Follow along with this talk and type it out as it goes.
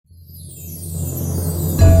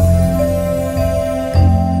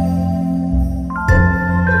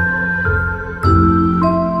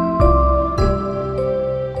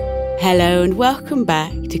and welcome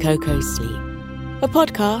back to Coco's Sleep, a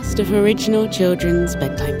podcast of original children's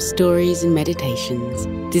bedtime stories and meditations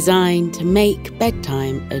designed to make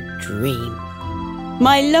bedtime a dream.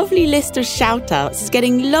 My lovely list of shout-outs is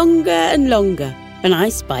getting longer and longer, and I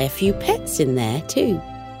spy a few pets in there too.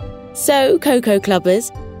 So, Coco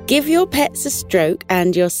Clubbers, give your pets a stroke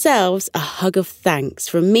and yourselves a hug of thanks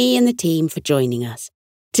from me and the team for joining us.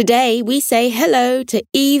 Today we say hello to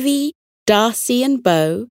Evie, Darcy and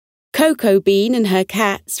Bo, Coco Bean and her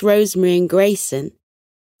cats Rosemary and Grayson,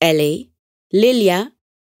 Ellie, Lilia,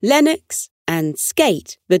 Lennox and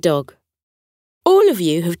Skate the dog. All of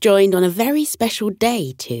you have joined on a very special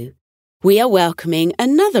day too. We are welcoming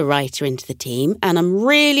another writer into the team and I'm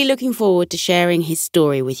really looking forward to sharing his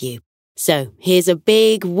story with you. So here's a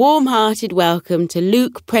big, warm-hearted welcome to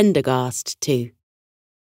Luke Prendergast too.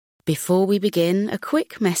 Before we begin, a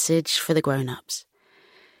quick message for the grown-ups.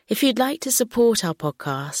 If you'd like to support our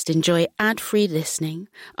podcast, enjoy ad-free listening,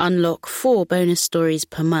 unlock 4 bonus stories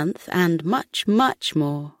per month, and much, much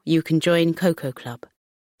more, you can join Coco Club.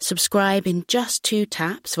 Subscribe in just 2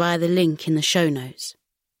 taps via the link in the show notes.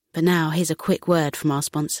 But now, here's a quick word from our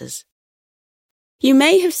sponsors. You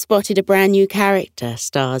may have spotted a brand new character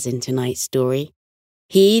stars in tonight's story.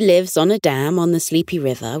 He lives on a dam on the Sleepy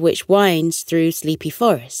River, which winds through Sleepy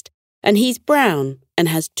Forest, and he's brown and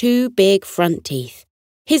has 2 big front teeth.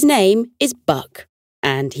 His name is Buck,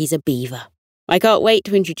 and he's a beaver. I can't wait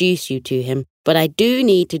to introduce you to him, but I do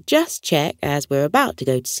need to just check as we're about to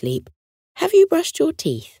go to sleep. Have you brushed your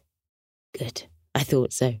teeth? Good, I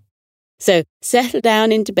thought so. So settle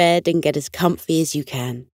down into bed and get as comfy as you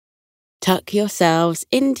can. Tuck yourselves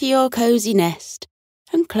into your cozy nest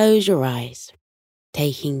and close your eyes,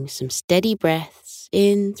 taking some steady breaths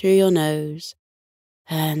in through your nose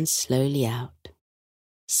and slowly out.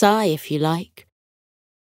 Sigh if you like.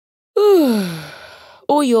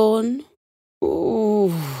 Or yawn.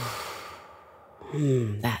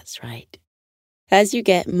 That's right. As you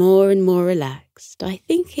get more and more relaxed, I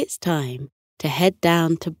think it's time to head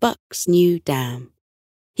down to Buck's new dam.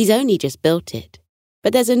 He's only just built it,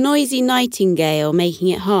 but there's a noisy nightingale making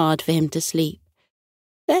it hard for him to sleep.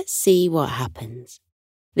 Let's see what happens.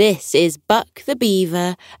 This is Buck the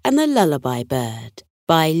Beaver and the Lullaby Bird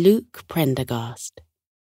by Luke Prendergast.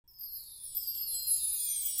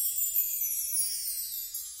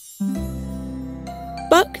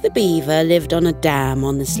 Buck the Beaver lived on a dam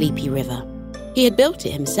on the Sleepy River. He had built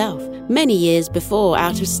it himself many years before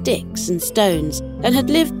out of sticks and stones and had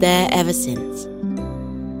lived there ever since.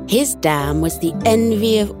 His dam was the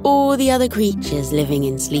envy of all the other creatures living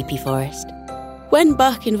in Sleepy Forest. When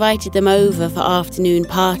Buck invited them over for afternoon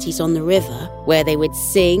parties on the river, where they would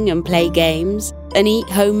sing and play games and eat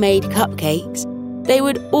homemade cupcakes, they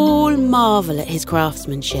would all marvel at his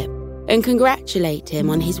craftsmanship and congratulate him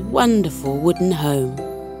on his wonderful wooden home.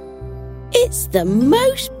 "It's the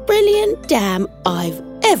most brilliant dam I've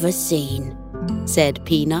ever seen," said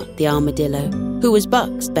Peanut the armadillo, who was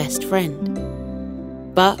Buck's best friend.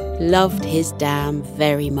 Buck loved his dam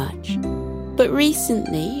very much. But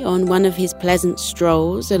recently, on one of his pleasant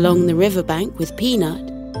strolls along the riverbank with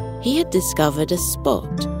Peanut, he had discovered a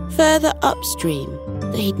spot further upstream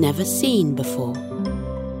that he'd never seen before.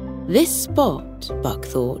 This spot, Buck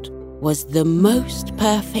thought, was the most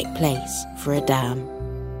perfect place for a dam.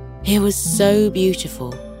 It was so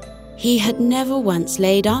beautiful. He had never once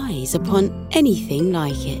laid eyes upon anything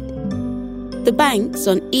like it. The banks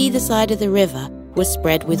on either side of the river were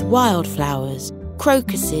spread with wildflowers,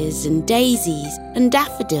 crocuses and daisies and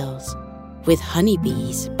daffodils, with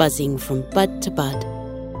honeybees buzzing from bud to bud,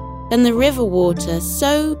 and the river water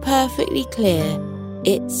so perfectly clear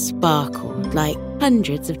it sparkled like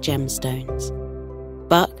hundreds of gemstones.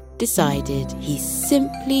 Buck decided he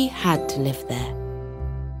simply had to live there.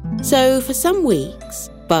 So for some weeks,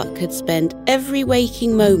 Buck had spent every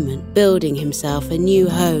waking moment building himself a new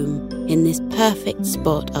home in this perfect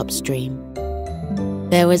spot upstream.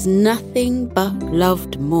 There was nothing Buck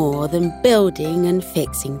loved more than building and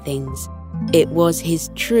fixing things. It was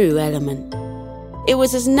his true element. It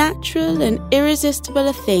was as natural and irresistible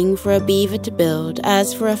a thing for a beaver to build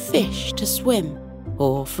as for a fish to swim,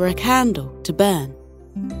 or for a candle to burn.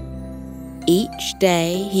 Each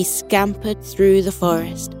day he scampered through the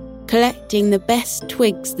forest, collecting the best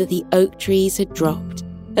twigs that the oak trees had dropped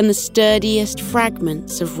and the sturdiest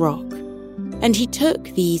fragments of rock, and he took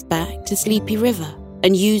these back to Sleepy River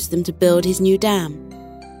and used them to build his new dam.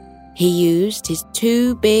 He used his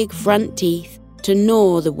 2 big front teeth to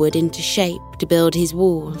gnaw the wood into shape to build his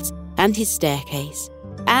walls and his staircase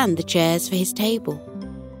and the chairs for his table.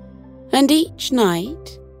 And each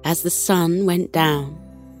night, as the sun went down,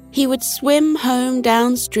 He would swim home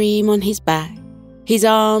downstream on his back, his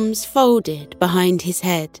arms folded behind his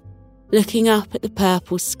head, looking up at the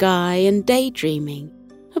purple sky and daydreaming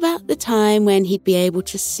about the time when he'd be able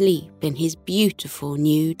to sleep in his beautiful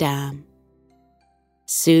new dam.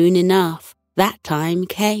 Soon enough, that time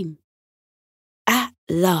came. At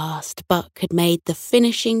last, Buck had made the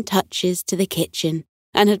finishing touches to the kitchen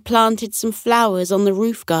and had planted some flowers on the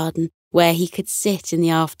roof garden where he could sit in the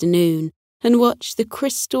afternoon and watch the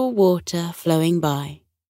crystal water flowing by.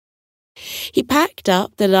 He packed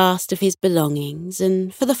up the last of his belongings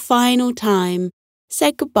and, for the final time,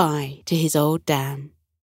 said goodbye to his old dam.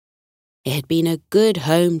 It had been a good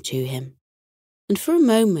home to him, and for a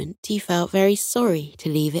moment he felt very sorry to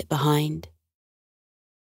leave it behind.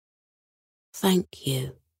 "Thank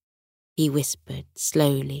you," he whispered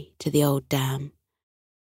slowly to the old dam.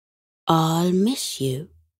 "I'll miss you."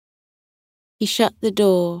 He shut the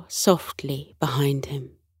door softly behind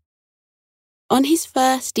him. On his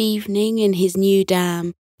first evening in his new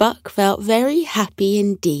dam, Buck felt very happy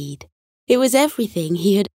indeed. It was everything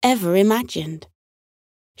he had ever imagined.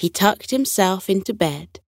 He tucked himself into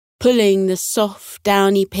bed, pulling the soft,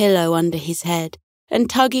 downy pillow under his head and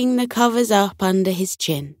tugging the covers up under his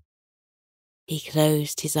chin. He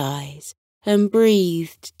closed his eyes and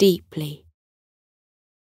breathed deeply.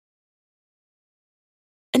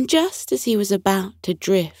 And just as he was about to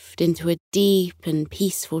drift into a deep and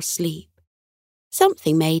peaceful sleep,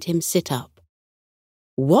 something made him sit up.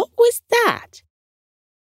 What was that?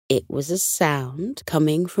 It was a sound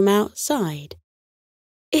coming from outside.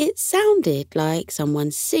 It sounded like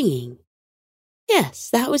someone singing. Yes,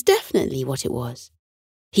 that was definitely what it was.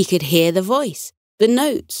 He could hear the voice, the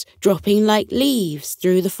notes dropping like leaves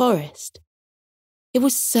through the forest. It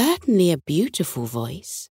was certainly a beautiful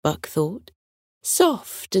voice, Buck thought,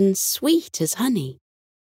 soft and sweet as honey.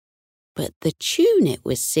 But the tune it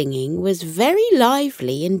was singing was very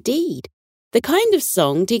lively indeed, the kind of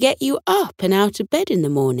song to get you up and out of bed in the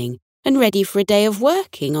morning and ready for a day of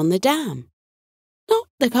working on the dam. Not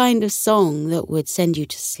the kind of song that would send you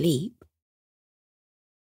to sleep.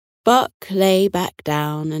 Buck lay back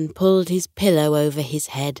down and pulled his pillow over his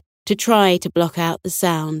head to try to block out the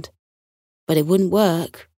sound. But it wouldn't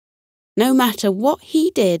work. No matter what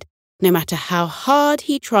he did, no matter how hard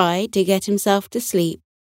he tried to get himself to sleep,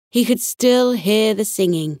 he could still hear the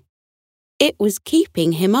singing. It was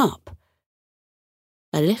keeping him up.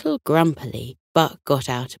 A little grumpily, Buck got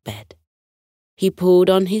out of bed. He pulled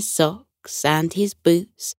on his socks and his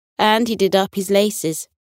boots, and he did up his laces.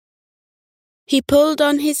 He pulled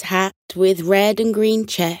on his hat with red and green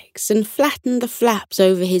checks and flattened the flaps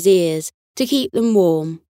over his ears to keep them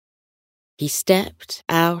warm. He stepped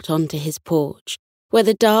out onto his porch, where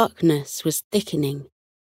the darkness was thickening,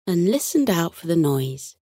 and listened out for the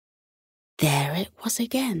noise. There it was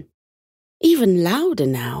again, even louder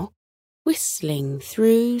now, whistling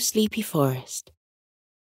through Sleepy Forest.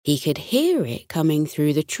 He could hear it coming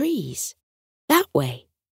through the trees, that way.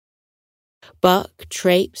 Buck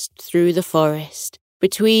traipsed through the forest,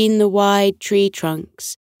 between the wide tree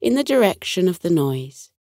trunks, in the direction of the noise.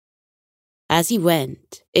 As he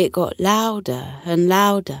went, it got louder and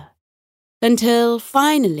louder, until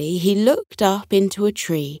finally he looked up into a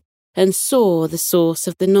tree and saw the source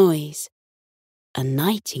of the noise. A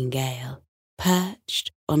nightingale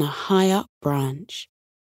perched on a high-up branch.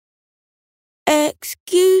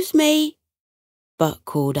 "Excuse me," Buck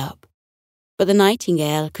called up, but the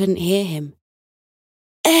nightingale couldn't hear him.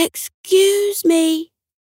 "Excuse me,"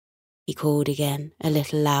 he called again, a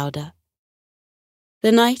little louder.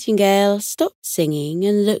 The nightingale stopped singing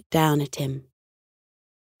and looked down at him.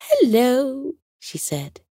 "Hello," she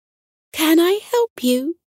said. "Can I help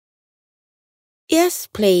you?" "Yes,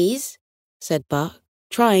 please," said Buck,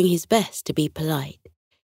 trying his best to be polite.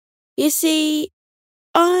 "You see,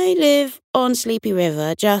 I live on Sleepy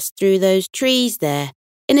River just through those trees there,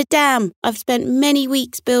 in a dam I've spent many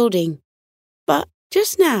weeks building. But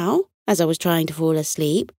just now, as I was trying to fall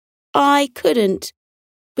asleep, I couldn't,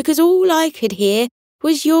 because all I could hear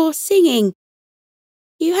was your singing.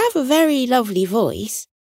 You have a very lovely voice,"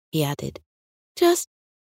 he added.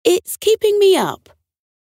 It's keeping me up."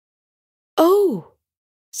 "Oh,"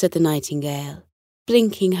 said the nightingale,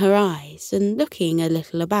 blinking her eyes and looking a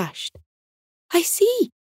little abashed. "I see.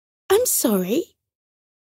 I'm sorry."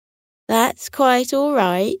 "That's quite all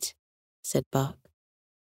right," said Buck.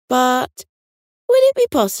 "But would it be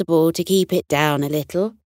possible to keep it down a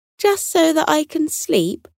little, just so that I can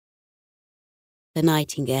sleep?" The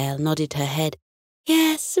nightingale nodded her head.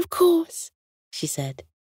 "Yes, of course," she said.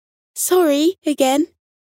 "Sorry again."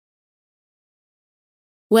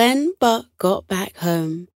 When Buck got back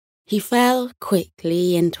home, he fell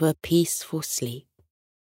quickly into a peaceful sleep.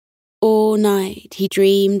 All night he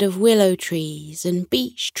dreamed of willow trees and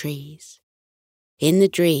beech trees. In the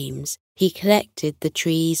dreams, he collected the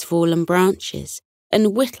trees' fallen branches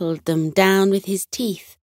and whittled them down with his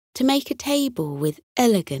teeth to make a table with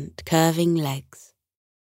elegant curving legs.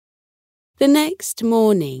 The next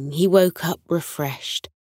morning he woke up refreshed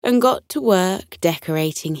and got to work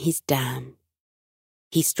decorating his dam.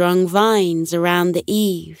 He strung vines around the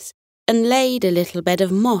eaves and laid a little bed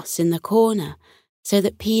of moss in the corner so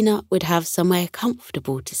that Peanut would have somewhere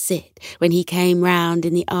comfortable to sit when he came round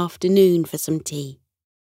in the afternoon for some tea.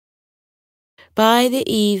 By the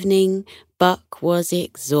evening, Buck was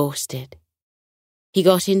exhausted. He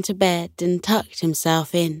got into bed and tucked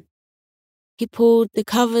himself in. He pulled the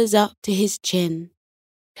covers up to his chin,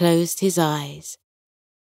 closed his eyes,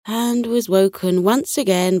 and was woken once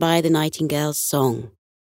again by the nightingale's song.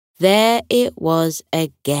 There it was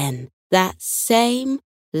again, that same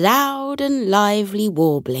loud and lively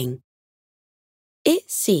warbling.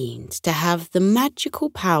 It seemed to have the magical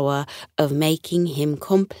power of making him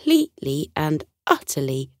completely and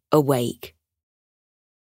utterly awake.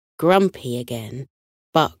 Grumpy again,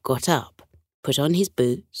 Buck got up, put on his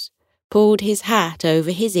boots, pulled his hat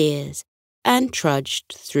over his ears, and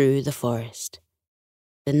trudged through the forest.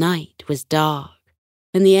 The night was dark,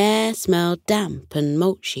 and the air smelled damp and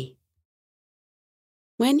mulchy.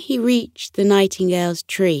 When he reached the nightingale's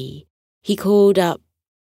tree, he called up,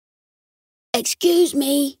 "Excuse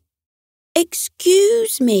me!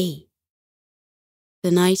 Excuse me!"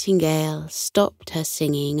 The nightingale stopped her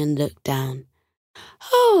singing and looked down.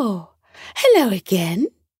 "Oh, hello again,"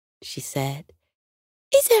 she said.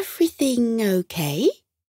 "Is everything okay?"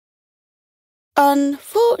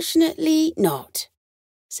 "Unfortunately not,"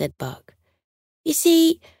 said Buck. "You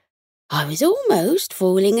see, I was almost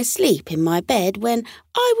falling asleep in my bed when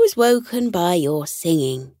I was woken by your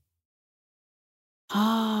singing."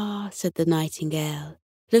 "Ah," said the nightingale,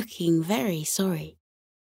 looking very sorry.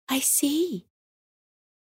 "I see."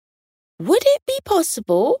 "Would it be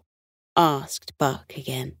possible," asked Buck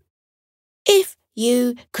again, "if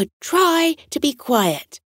you could try to be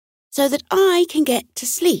quiet so that I can get to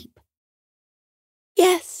sleep?"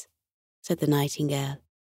 "Yes," said the nightingale.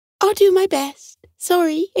 "I'll do my best.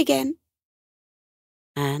 Sorry again."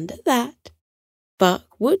 And at that,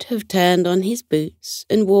 Buck would have turned on his boots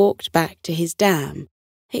and walked back to his dam,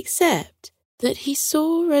 except that he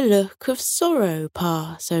saw a look of sorrow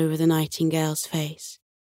pass over the nightingale's face.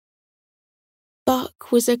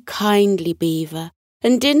 Buck was a kindly beaver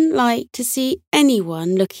and didn't like to see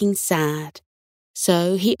anyone looking sad,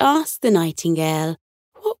 so he asked the nightingale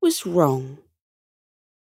what was wrong.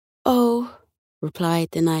 "Oh," replied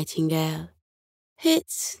the nightingale,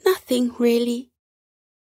 "it's nothing really.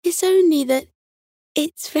 It's only that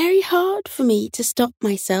it's very hard for me to stop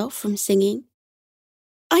myself from singing.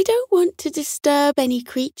 I don't want to disturb any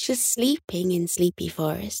creatures sleeping in Sleepy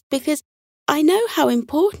Forest because I know how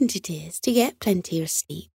important it is to get plenty of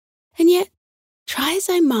sleep, and yet, try as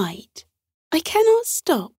I might, I cannot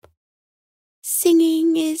stop.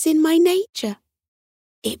 Singing is in my nature.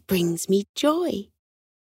 It brings me joy.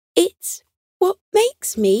 It's what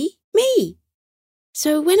makes me me.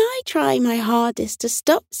 So when I try my hardest to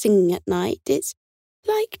stop singing at night, it's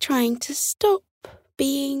like trying to stop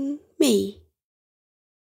being me."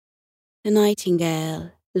 The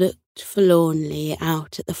nightingale looked forlornly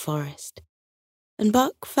out at the forest, and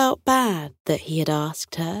Buck felt bad that he had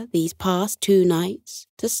asked her these past 2 nights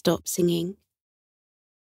to stop singing.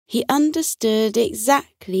 He understood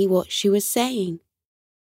exactly what she was saying.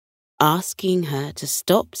 Asking her to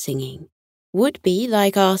stop singing would be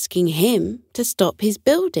like asking him to stop his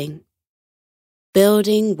building.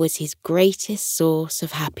 Building was his greatest source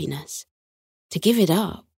of happiness. To give it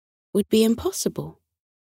up would be impossible.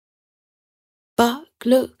 Buck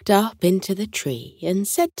looked up into the tree and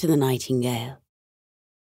said to the nightingale,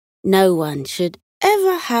 "No one should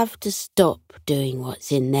ever have to stop doing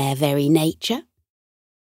what's in their very nature."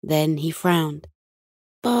 Then he frowned.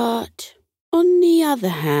 "But on the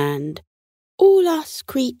other hand, all us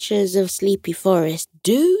creatures of Sleepy Forest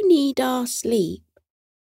do need our sleep."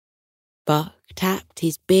 Buck tapped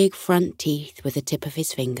his big front teeth with the tip of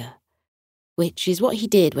his finger, which is what he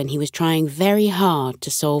did when he was trying very hard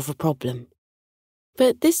to solve a problem.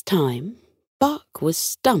 But this time, Buck was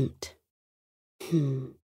stumped.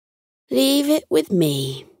 "Leave it with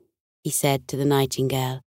me," he said to the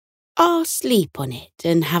nightingale. "I'll sleep on it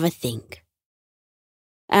and have a think."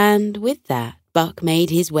 And with that, Buck made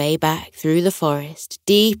his way back through the forest,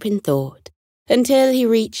 deep in thought, until he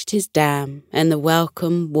reached his dam and the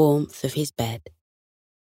welcome warmth of his bed.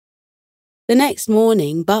 The next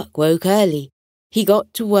morning, Buck woke early. He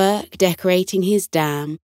got to work decorating his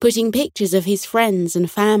dam, putting pictures of his friends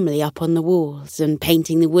and family up on the walls and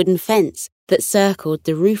painting the wooden fence that circled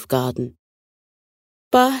the roof garden.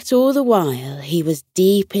 But all the while he was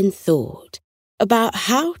deep in thought about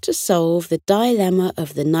how to solve the dilemma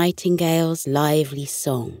of the nightingale's lively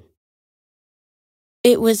song.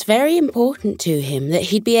 It was very important to him that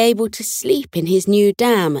he'd be able to sleep in his new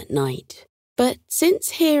dam at night, but since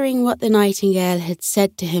hearing what the nightingale had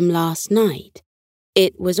said to him last night,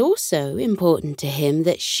 it was also important to him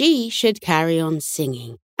that she should carry on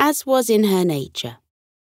singing, as was in her nature.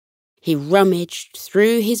 He rummaged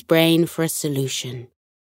through his brain for a solution,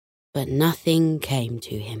 but nothing came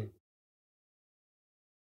to him.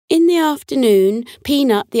 In the afternoon,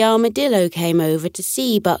 Peanut the armadillo came over to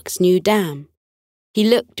see Buck's new dam. He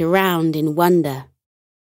looked around in wonder.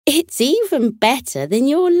 "It's even better than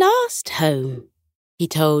your last home," he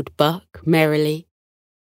told Buck merrily.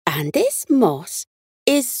 "And this moss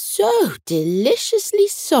is so deliciously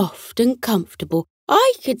soft and comfortable,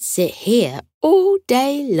 I could sit here all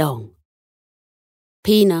day long."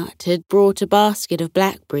 Peanut had brought a basket of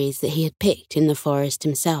blackberries that he had picked in the forest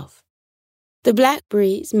himself. The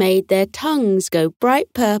blackberries made their tongues go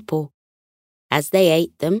bright purple. As they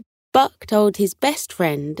ate them, Buck told his best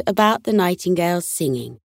friend about the nightingale's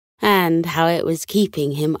singing and how it was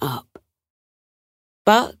keeping him up.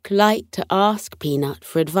 Buck liked to ask Peanut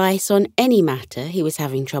for advice on any matter he was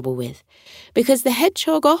having trouble with, because the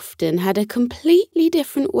hedgehog often had a completely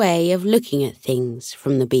different way of looking at things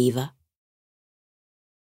from the beaver.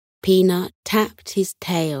 Peanut tapped his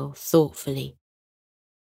tail thoughtfully.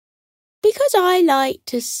 "Because I like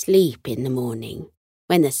to sleep in the morning,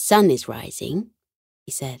 when the sun is rising,"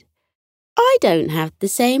 he said. "I don't have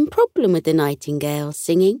the same problem with the nightingale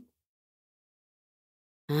singing."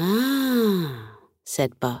 "Ah,"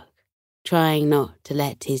 said Buck, trying not to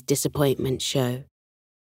let his disappointment show.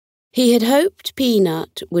 He had hoped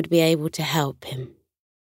Peanut would be able to help him.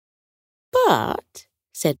 "But,"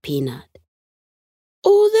 said Peanut,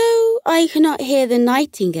 "although I cannot hear the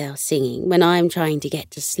nightingale singing when I am trying to get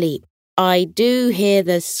to sleep, I do hear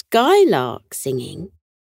the skylark singing."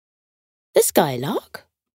 "The skylark?"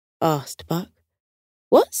 asked Buck.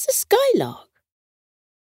 "What's the skylark?"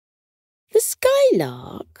 "The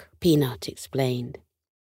skylark," Peanut explained,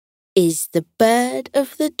 "is the bird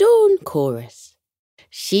of the dawn chorus.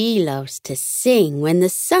 She loves to sing when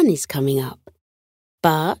the sun is coming up,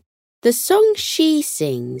 but the song she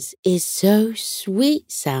sings is so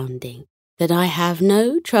sweet-sounding that I have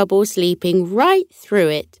no trouble sleeping right through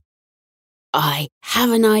it. I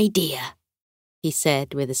have an idea," he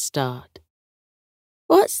said with a start.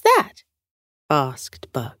 "What's that?"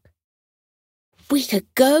 asked Buck. "We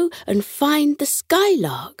could go and find the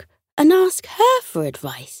skylark and ask her for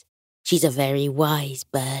advice. She's a very wise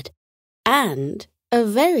bird and a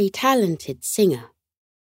very talented singer.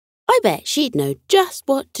 I bet she'd know just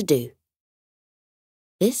what to do."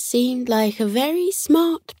 This seemed like a very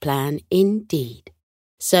smart plan indeed.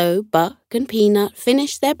 So Buck and Peanut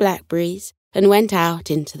finished their blackberries and went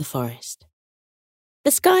out into the forest.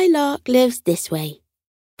 "The skylark lives this way,"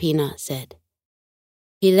 Peanut said.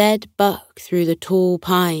 He led Buck through the tall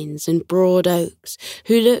pines and broad oaks,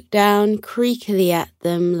 who looked down creakily at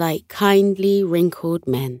them like kindly, wrinkled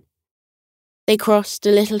men. They crossed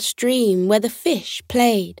a little stream where the fish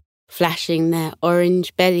played, flashing their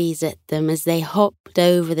orange bellies at them as they hopped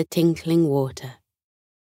over the tinkling water.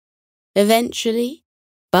 Eventually,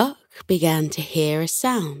 Buck began to hear a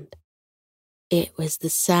sound. It was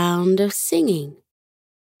the sound of singing,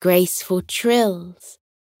 graceful trills,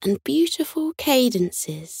 and beautiful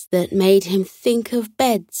cadences that made him think of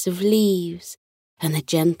beds of leaves and the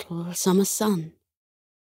gentle summer sun.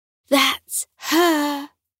 "That's her,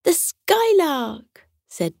 the skylark,"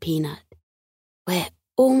 said Peanut. "We're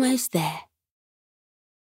almost there."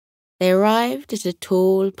 They arrived at a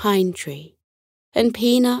tall pine tree, and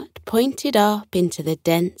Peanut pointed up into the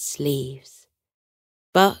dense leaves.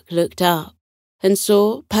 Buck looked up and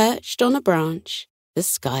saw, perched on a branch, the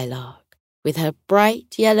skylark, with her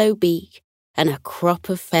bright yellow beak and a crop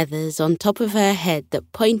of feathers on top of her head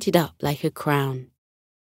that pointed up like a crown.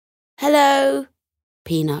 "Hello,"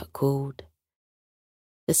 Peanut called.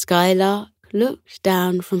 The skylark looked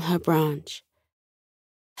down from her branch.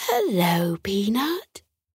 "Hello, Peanut,"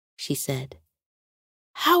 she said.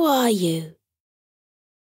 "How are you?"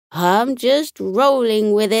 "I'm just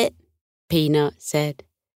rolling with it," Peanut said.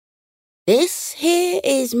 "This here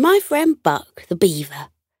is my friend Buck the Beaver.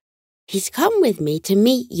 He's come with me to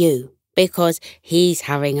meet you because he's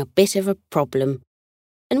having a bit of a problem,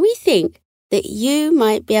 and we think that you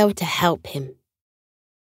might be able to help him."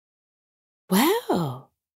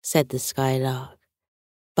 "Well," said the skylark.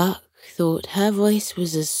 Buck thought her voice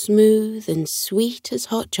was as smooth and sweet as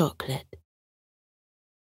hot chocolate.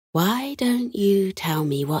 "Why don't you tell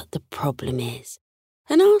me what the problem is,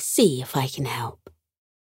 and I'll see if I can help."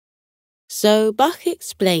 So Buck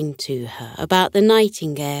explained to her about the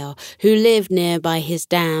nightingale who lived nearby his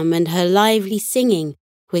dam and her lively singing,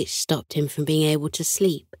 which stopped him from being able to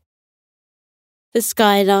sleep. The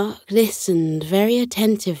skylark listened very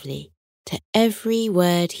attentively to every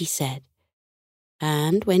word he said,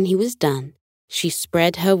 and when he was done, she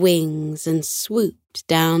spread her wings and swooped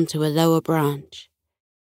down to a lower branch.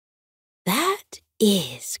 "That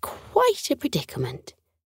is quite a predicament,"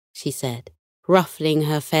 she said, ruffling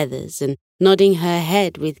her feathers and nodding her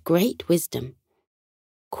head with great wisdom.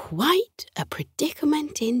 "Quite a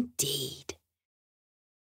predicament indeed.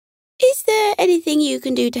 Is there anything you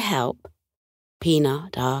can do to help?"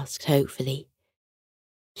 Peanut asked hopefully.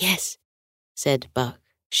 "Yes," said Buck,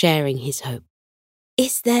 sharing his hope.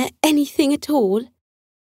 "Is there anything at all?"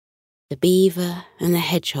 The beaver and the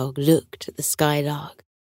hedgehog looked at the skylark,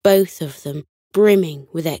 both of them brimming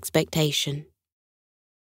with expectation.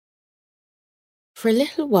 For a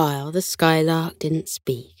little while the skylark didn't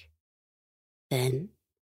speak. Then,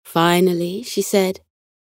 finally, she said,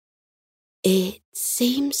 "It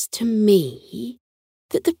seems to me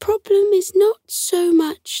that the problem is not so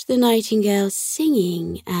much the nightingale's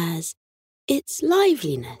singing as its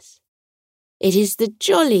liveliness. It is the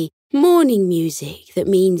jolly morning music that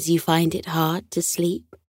means you find it hard to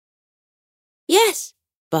sleep." "Yes,"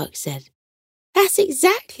 Buck said, "that's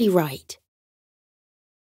exactly right."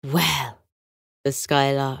 "Well," the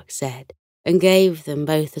skylark said, and gave them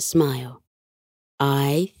both a smile,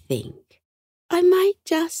 "I think I might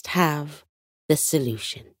just have the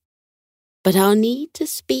solution. But I'll need to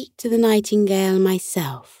speak to the nightingale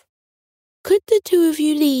myself. Could the two of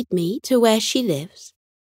you lead me to where she lives?"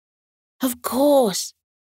 "Of course,"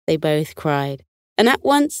 they both cried, and at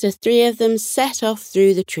once the three of them set off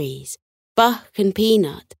through the trees, Buck and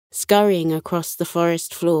Peanut scurrying across the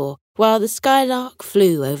forest floor, while the skylark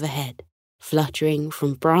flew overhead, fluttering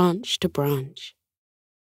from branch to branch.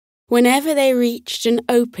 Whenever they reached an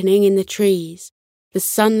opening in the trees, the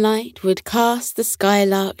sunlight would cast the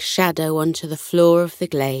skylark's shadow onto the floor of the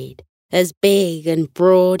glade, as big and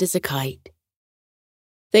broad as a kite.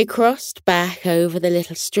 They crossed back over the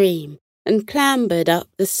little stream and clambered up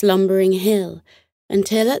the slumbering hill,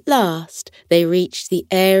 until at last they reached the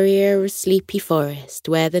area of sleepy forest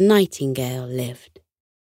where the nightingale lived.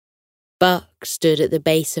 Buck stood at the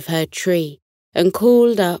base of her tree and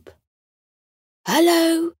called up,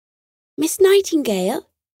 "Hello, Miss Nightingale,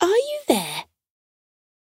 are you there?"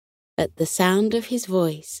 At the sound of his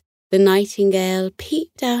voice, the nightingale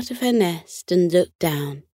peeped out of her nest and looked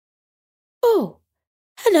down. "Oh,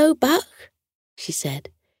 hello, Buck," she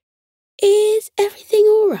said. "Is everything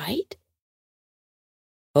all right?"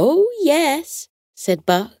 "Oh, yes," said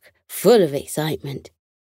Buck, full of excitement.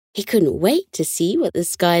 He couldn't wait to see what the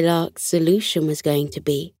skylark's solution was going to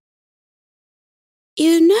be.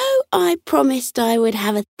 "You know, I promised I would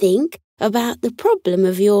have a think about the problem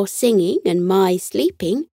of your singing and my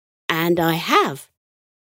sleeping, and I have.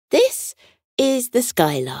 This is the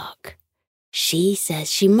skylark. She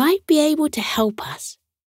says she might be able to help us."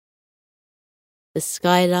 The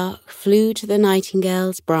skylark flew to the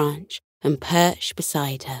nightingale's branch and perched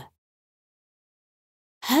beside her.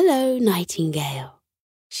 "Hello, Nightingale,"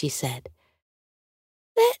 she said.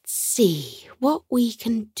 "Let's see what we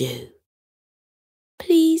can do.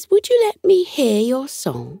 Please, would you let me hear your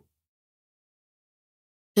song?"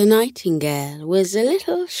 The nightingale was a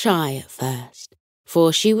little shy at first,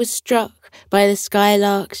 for she was struck by the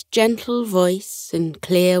skylark's gentle voice and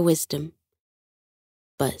clear wisdom.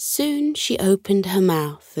 But soon she opened her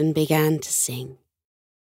mouth and began to sing.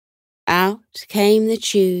 Out came the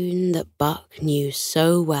tune that Buck knew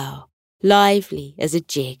so well, lively as a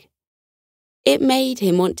jig. It made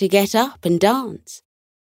him want to get up and dance.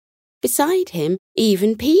 Beside him,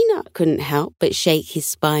 even Peanut couldn't help but shake his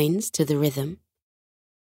spines to the rhythm.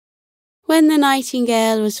 When the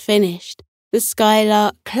nightingale was finished, the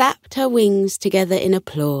skylark clapped her wings together in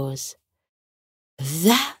applause.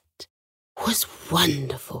 "That was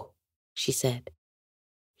wonderful," she said.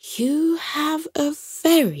 "You have a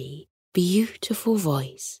very beautiful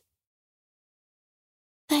voice."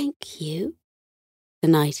 "Thank you," the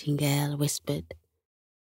nightingale whispered.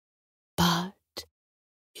 "But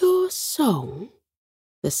your song,"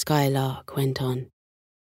 the skylark went on,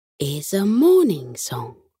 "is a morning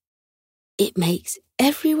song. It makes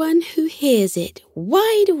everyone who hears it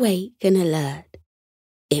wide awake and alert.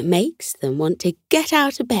 It makes them want to get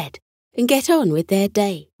out of bed and get on with their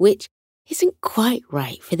day, which isn't quite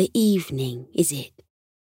right for the evening, is it?"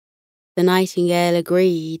 The nightingale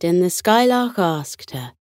agreed, and the skylark asked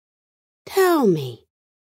her, "Tell me,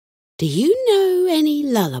 do you know any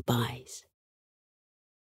lullabies?"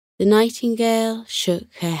 The nightingale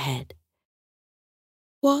shook her head.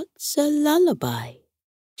 "What's a lullaby?"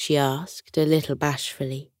 she asked a little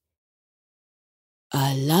bashfully.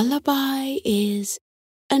 "A lullaby is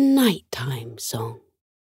a nighttime song,"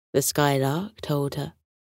 the skylark told her.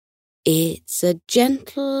 "It's a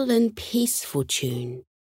gentle and peaceful tune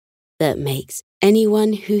that makes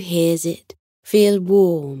anyone who hears it feel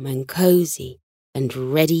warm and cozy and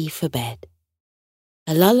ready for bed.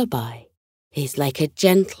 A lullaby is like a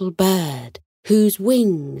gentle bird whose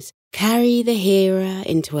wings carry the hearer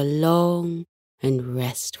into a long and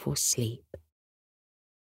restful sleep."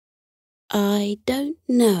 "I don't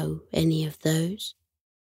know any of those,"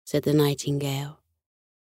 said the nightingale.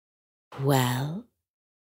 "Well,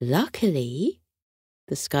 luckily,"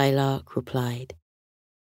 the skylark replied,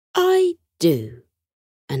 "I do,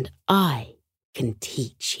 and I can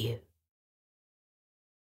teach you."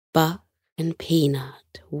 Buck and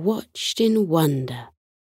Peanut watched in wonder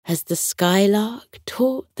as the skylark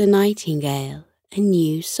taught the nightingale a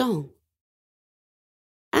new song.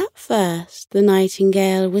 At first, the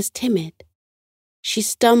nightingale was timid. She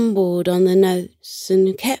stumbled on the notes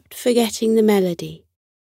and kept forgetting the melody.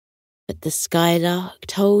 But the skylark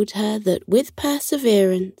told her that with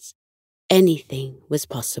perseverance, anything was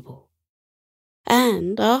possible.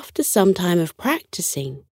 And after some time of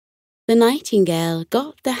practicing, the nightingale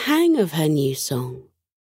got the hang of her new song.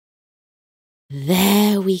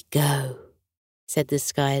 "There we go," said the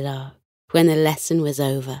skylark when the lesson was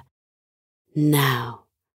over. "Now,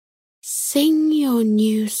 sing your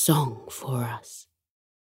new song for us."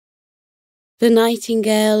 The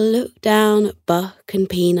nightingale looked down at Buck and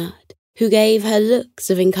Peanut, who gave her looks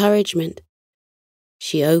of encouragement.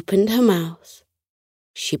 She opened her mouth.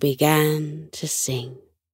 She began to sing.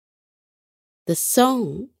 The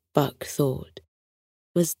song, Buck thought,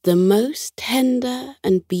 was the most tender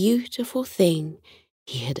and beautiful thing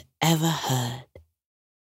he had ever heard.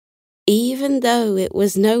 Even though it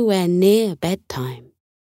was nowhere near bedtime,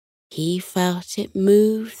 he felt it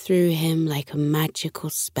move through him like a magical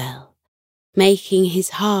spell, making his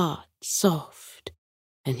heart soft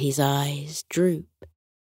and his eyes droop,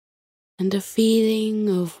 and a feeling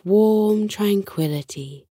of warm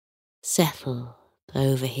tranquility settled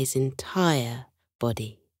over his entire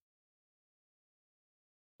body.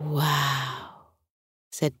 "Wow,"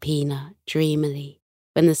 said Peanut dreamily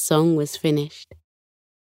when the song was finished.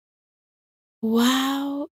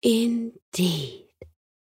 "Wow indeed,"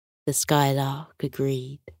 the skylark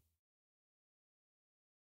agreed.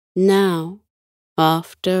 Now,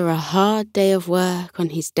 after a hard day of work on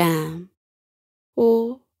his dam,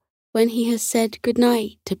 or when he has said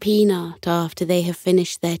good-night to Peanut after they have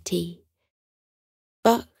finished their tea,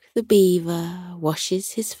 Buck the Beaver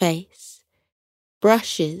washes his face,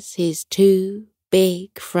 brushes his 2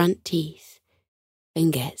 big front teeth,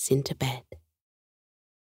 and gets into bed.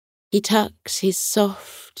 He tucks his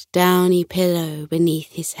soft, downy pillow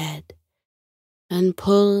beneath his head and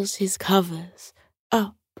pulls his covers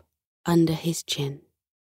up under his chin.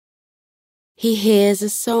 He hears a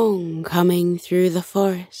song coming through the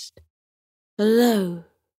forest, a low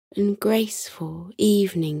and graceful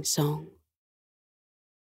evening song.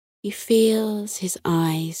 He feels his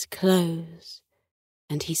eyes close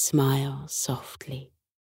and he smiles softly.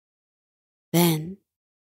 Then,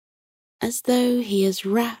 as though he is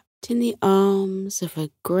wrapped in the arms of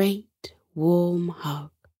a great warm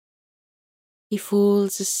hug, he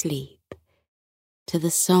falls asleep to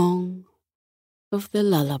the song of the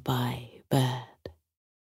lullaby bird.